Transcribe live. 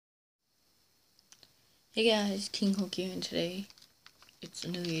Hey guys, King Hulk here, and today it's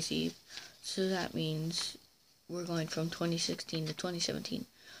New Year's Eve, so that means we're going from 2016 to 2017.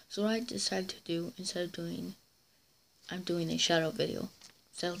 So what I decided to do, I'm doing a shout-out video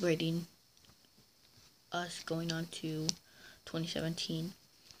celebrating us going on to 2017.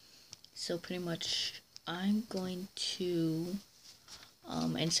 So pretty much, I'm going to,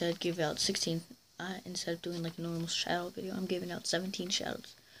 instead of doing like a normal shout-out video, I'm giving out 17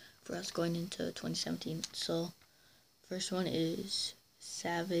 shout-outs for us going into 2017. So first one is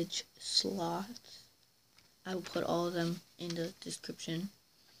Savage Sloths. I will put all of them in the description.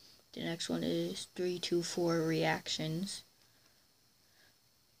 The next one is 324 Reactions.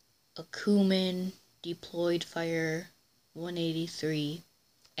 Akuman, Deployed Fire 183,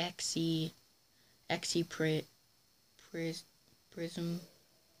 Xe Prism.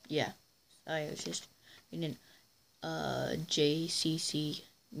 Yeah, I was just reading. JCC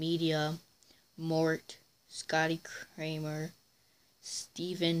Media, Mort, Scotty Kramer,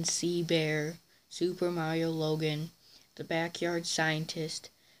 Steven Seabear, Super Mario Logan, The Backyard Scientist,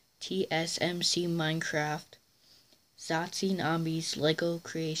 TSMC Minecraft, Zazi Nambi's Lego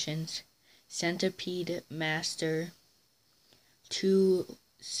Creations, Centipede Master,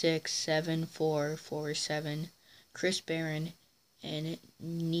 267447, Chris Barron, and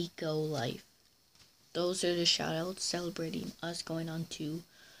Nico Life. Those are the shoutouts celebrating us going on to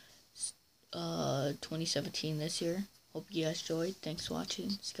 2017 this year. Hope you guys enjoyed. Thanks for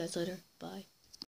watching. See you guys later. Bye.